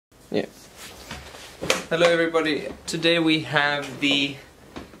Yeah. Hello everybody. Today we have the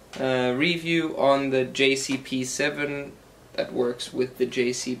review on the JC-P7 that works with the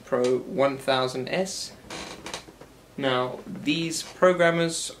JC Pro 1000S. Now these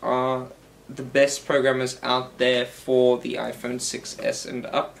programmers are the best programmers out there for the iPhone 6s and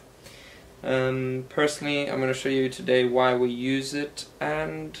up. Personally, I'm going to show you today why we use it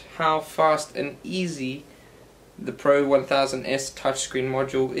and how fast and easy the Pro 1000S touchscreen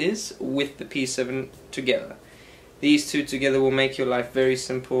module is with the P7 together. These two together will make your life very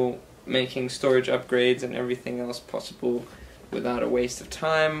simple, making storage upgrades and everything else possible without a waste of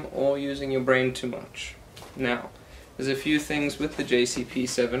time or using your brain too much. Now, there's a few things with the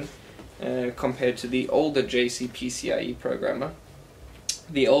JC-P7 compared to the older JC-Pcie programmer.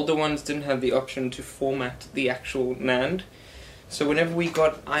 The older ones didn't have the option to format the actual Nand. So whenever we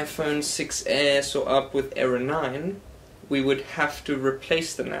got iPhone 6s or up with error 9, we would have to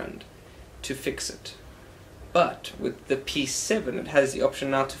replace the Nand to fix it. But with the P7 it has the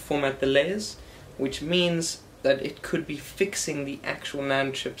option now to format the layers, which means that it could be fixing the actual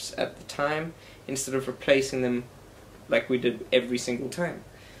Nand chips at the time instead of replacing them like we did every single time.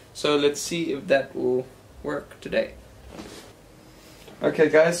 So let's see if that will work today. Okay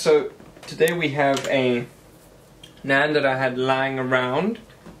guys, so today we have a Nand that I had lying around.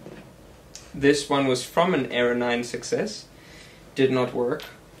 This one was from an error 9 6s, did not work,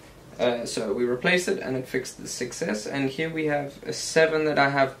 so we replaced it and it fixed the 6s, and here we have a 7 that I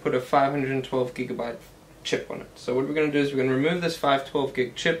have put a 512GB chip on it. So what we're going to do is we're going to remove this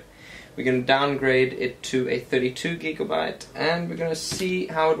 512GB chip, we're going to downgrade it to a 32GB, and we're going to see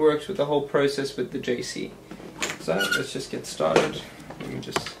how it works with the whole process with the JC. So let's just get started. Let me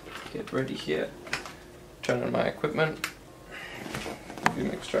just get ready here. Turn on my equipment,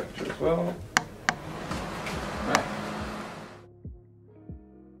 Vim extractor as well. Right.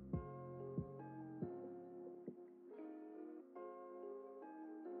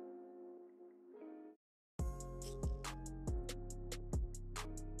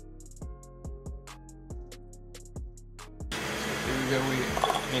 So here we go, we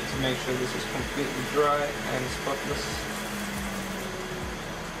need to make sure this is completely dry and spotless.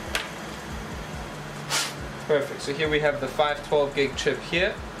 Perfect, so here we have the 512GB chip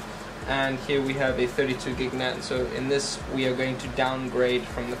here, and here we have a 32GB Nand. So in this we are going to downgrade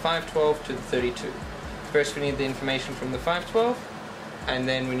from the 512 to the 32. First we need the information from the 512, and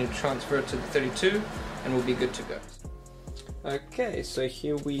then we need to transfer it to the 32, and we'll be good to go. Okay, so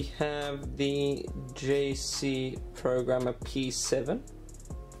here we have the JC Programmer P7,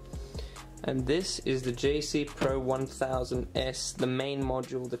 and this is the JC Pro 1000S, the main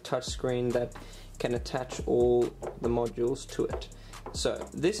module, the touchscreen that can attach all the modules to it. So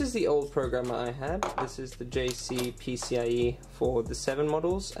this is the old programmer I had. This is the JC-Pcie for the 7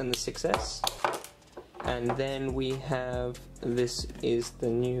 models and the 6s, and then we have, this is the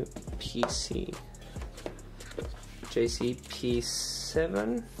new PC,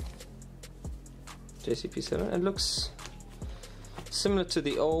 JC-P7. It looks similar to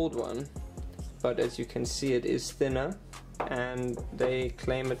the old one, but as you can see it is thinner, and they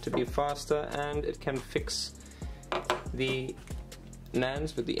claim it to be faster, and it can fix the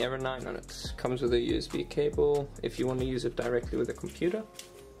Nands with the error 9 on it. Comes with a USB cable if you want to use it directly with a computer.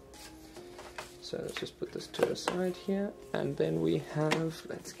 So let's just put this to the side here, and then we have,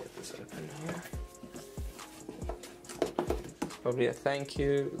 let's get this open here, probably a thank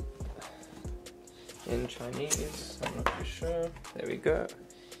you in Chinese, I'm not too sure. There we go.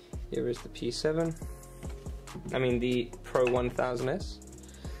 Here is the P7. I mean the Pro 1000S.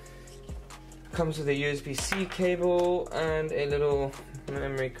 Comes with a USB-C cable and a little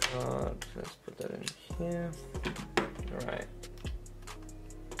memory card. Let's put that in here. Alright.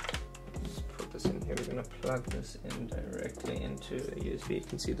 Let's put this in here. We're going to plug this in directly into a USB. You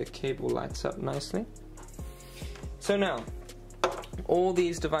can see the cable lights up nicely. So now, all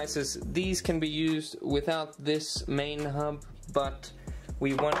these devices, these can be used without this main hub, but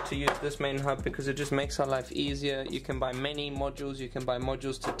we want to use this main hub because it just makes our life easier. You can buy many modules, you can buy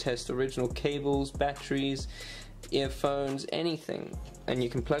modules to test original cables, batteries, earphones, anything. And you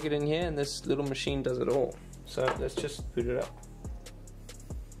can plug it in here and this little machine does it all. So let's just boot it up.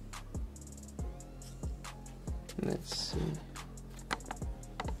 Let's see.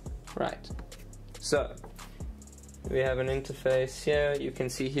 Right. So we have an interface here. You can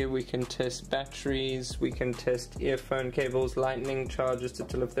see here we can test batteries, we can test earphone cables, lightning chargers to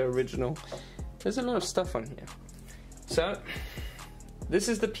tell if they're original. There's a lot of stuff on here. So this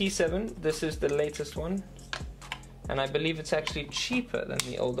is the P7, this is the latest one, and I believe it's actually cheaper than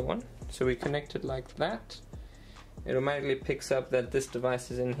the older one. So we connect it like that, it automatically picks up that this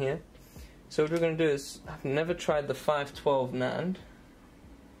device is in here. So what we're going to do is, I've never tried the 512 NAND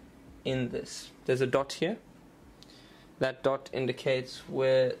in this. There's a dot here. That dot indicates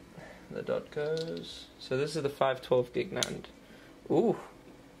where the dot goes. So this is the 512 gig NAND. Ooh.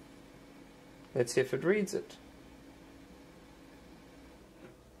 Let's see if it reads it.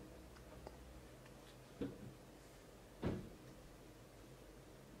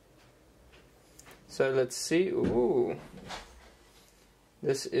 So let's see. Ooh.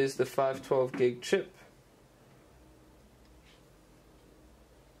 This is the 512 gig chip.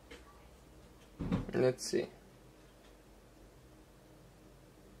 Let's see.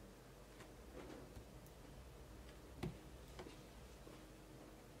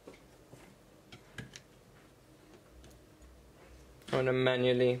 I want to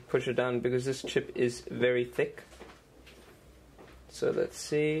manually push it down because this chip is very thick. So let's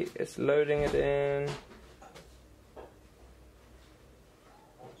see, it's loading it in.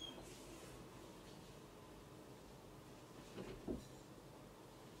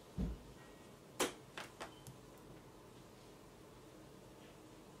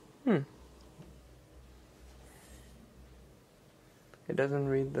 It doesn't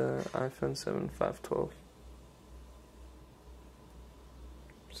read the iPhone 7 512.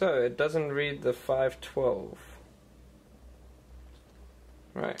 So it doesn't read the 512.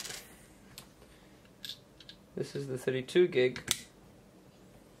 Right. This is the 32 gig.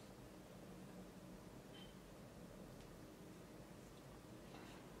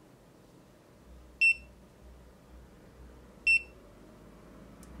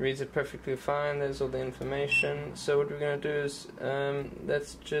 Reads it perfectly fine. There's all the information. So what we're going to do is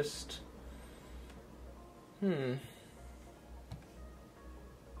let's just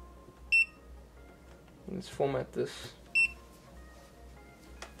let's format this.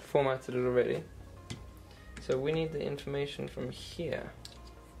 Formatted it already. So we need the information from here.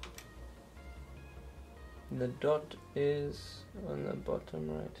 The dot is on the bottom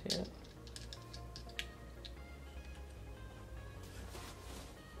right here.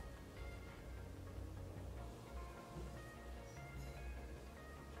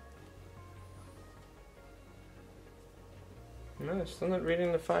 No, it's still not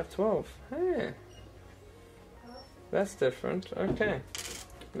reading the 512. Hey, that's different. Okay,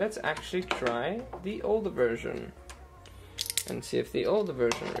 let's actually try the older version and see if the older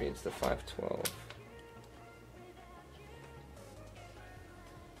version reads the 512.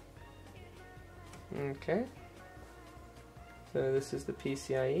 Okay, so this is the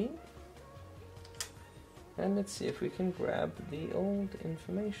PCIe, and let's see if we can grab the old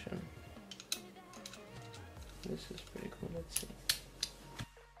information. This is pretty cool, let's see.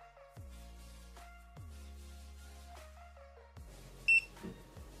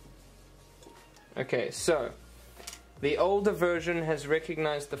 Okay, so the older version has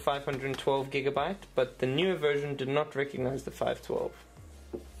recognized the 512 gigabyte, but the newer version did not recognize the 512.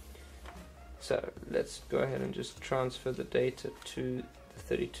 So let's go ahead and just transfer the data to the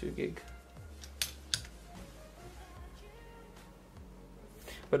 32 gig.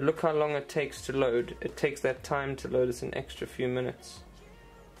 But look how long it takes to load. It takes that time to load. It's an extra few minutes.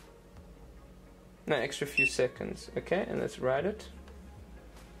 No, extra few seconds. Okay, and let's write it.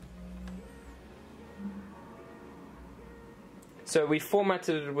 So we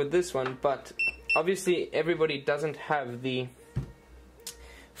formatted it with this one, but obviously everybody doesn't have the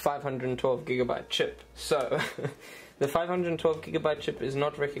 512 gigabyte chip. So the 512 gigabyte chip is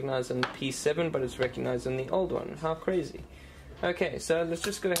not recognized on the P7, but it's recognized on the old one. How crazy. Okay, so let's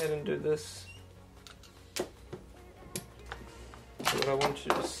just go ahead and do this. So what I want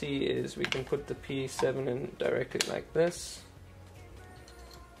you to see is we can put the P7 in directly like this.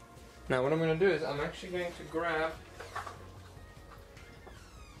 Now what I'm going to do is I'm actually going to grab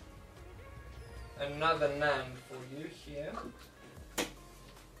another NAND for you here,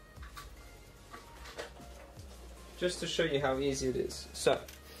 just to show you how easy it is. So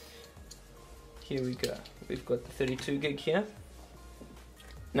here we go. We've got the 32 gig here.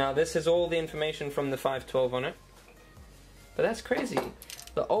 Now this has all the information from the 512 on it, but that's crazy.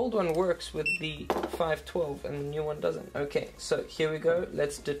 The old one works with the 512 and the new one doesn't. Okay, so here we go.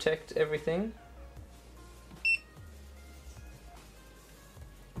 Let's detect everything.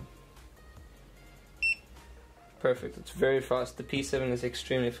 Perfect, it's very fast. The P7 is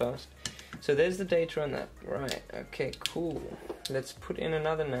extremely fast. So there's the data on that. Right, okay, cool. Let's put in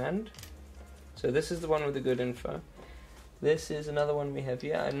another NAND. So this is the one with the good info. This is another one we have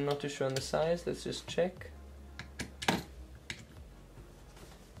here. I'm not too sure on the size. Let's just check.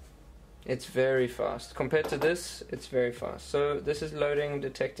 It's very fast. Compared to this, it's very fast. So this is loading,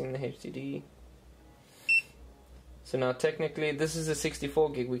 detecting the HDD. So now technically this is a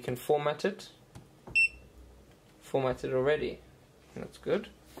 64 gig, we can format it. Formatted already, that's good.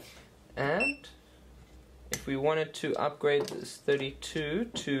 And if we wanted to upgrade this 32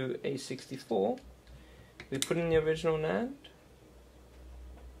 to a 64, we put in the original NAND.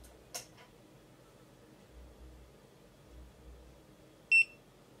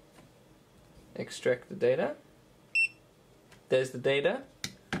 Extract the data. There's the data.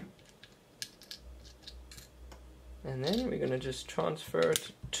 And then we're going to just transfer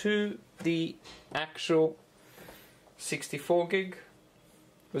it to the actual 64 gig.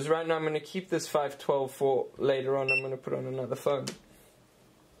 Because right now I'm going to keep this 512 for later on. I'm going to put on another phone.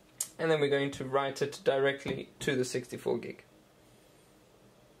 And then we're going to write it directly to the 64 gig.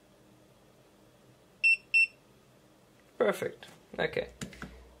 Perfect. Okay.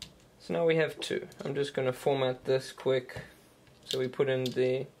 So now we have two. I'm just going to format this quick. So we put in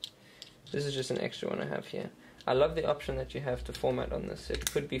the... This is just an extra one I have here. I love the option that you have to format on this.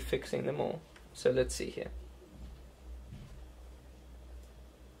 It could be fixing them all. So let's see here.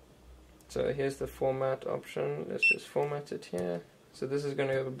 So here's the format option. Let's just format it here. So this is going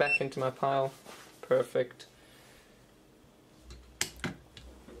to go back into my pile. Perfect.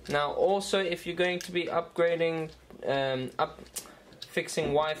 Now also, if you're going to be upgrading, fixing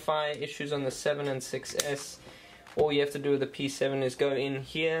Wi-Fi issues on the 7 and 6S, all you have to do with the P7 is go in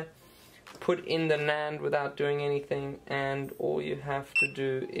here, put in the NAND without doing anything, and all you have to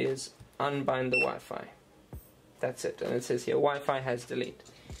do is unbind the Wi-Fi. That's it. And it says here Wi-Fi has delete.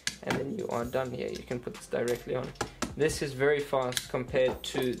 And then you are done here. You can put this directly on. This is very fast compared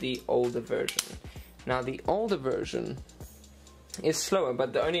to the older version. Now the older version is slower,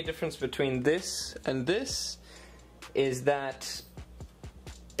 but the only difference between this and this is that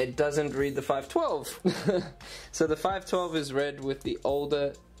it doesn't read the 512. So the 512 is read with the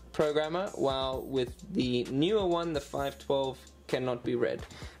older programmer, while with the newer one the 512 cannot be read.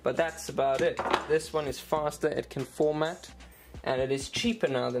 But that's about it. This one is faster, it can format, and it is cheaper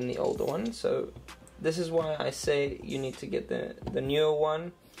now than the older one. So this is why I say you need to get the newer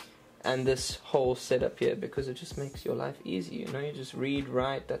one and this whole setup here, because it just makes your life easy. You know, you just read,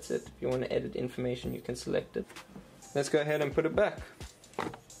 write, that's it. If you want to edit information, you can select it. Let's go ahead and put it back.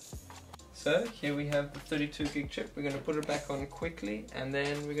 So here we have the 32 gig chip. We're going to put it back on quickly, and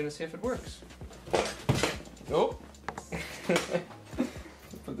then we're going to see if it works. Oh!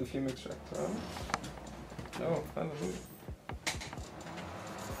 Put the fume extractor on. Oh, hallelujah.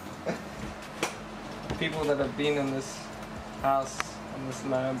 People that have been in this house, in this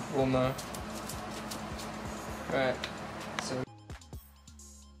lab, will know. Right, so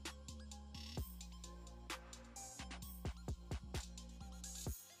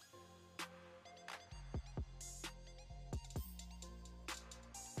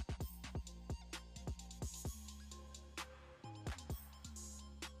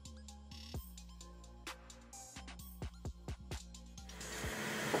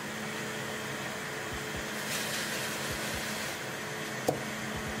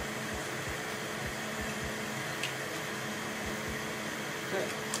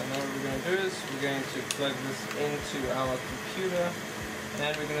now what we're going to do is we're going to plug this into our computer,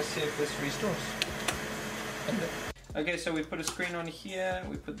 and we're going to see if this restores. Okay, so we put a screen on here,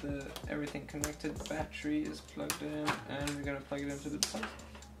 we put everything connected, the battery is plugged in, and we're going to plug it into the device.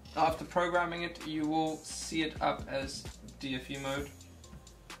 After programming it, you will see it up as DFU mode,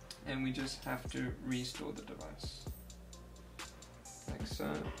 and we just have to restore the device. Like so.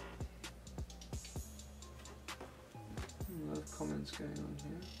 A lot of comments going on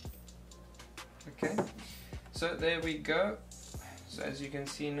here. Okay, so there we go. So as you can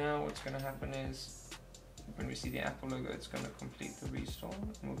see now, what's going to happen is when we see the Apple logo, it's going to complete the restore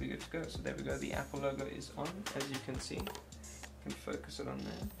and we'll be good to go. So there we go, the Apple logo is on, as you can see. You can focus it on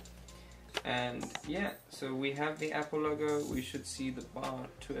there. And yeah, so we have the Apple logo. We should see the bar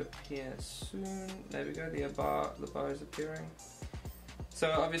to appear soon. There we go, the bar is appearing. So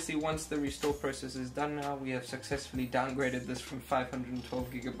obviously once the restore process is done now, we have successfully downgraded this from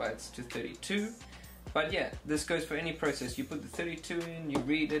 512 gigabytes to 32. But yeah, this goes for any process. You put the 32 in, you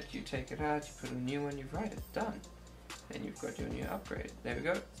read it, you take it out, you put a new one, you write it, done. Then you've got your new upgrade. There we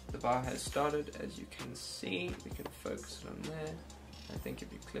go, the bar has started, as you can see. We can focus it on there. I think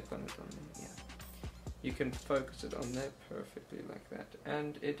if you click on it on there, yeah. You can focus it on there perfectly like that.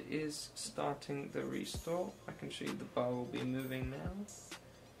 And it is starting the restore. I can show you the bar will be moving now.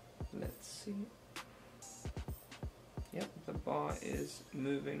 Let's see. Yep, the bar is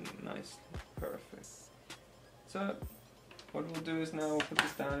moving nicely. Perfect. So what we'll do is now we'll put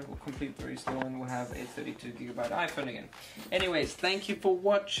this down and we'll complete the restore and we'll have a 32GB iPhone again. Anyways, thank you for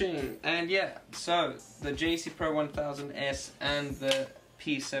watching. And yeah, so the JC Pro 1000S and the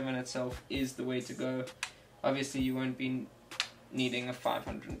P7 itself is the way to go. Obviously you won't be needing a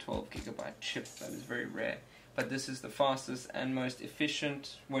 512GB chip, that is very rare. But this is the fastest and most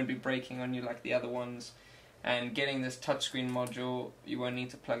efficient, won't be breaking on you like the other ones. And getting this touchscreen module, you won't need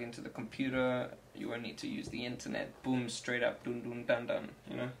to plug into the computer, you won't need to use the internet, boom, straight up, dun dun dun dun,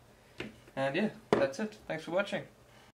 you know. And yeah, that's it. Thanks for watching.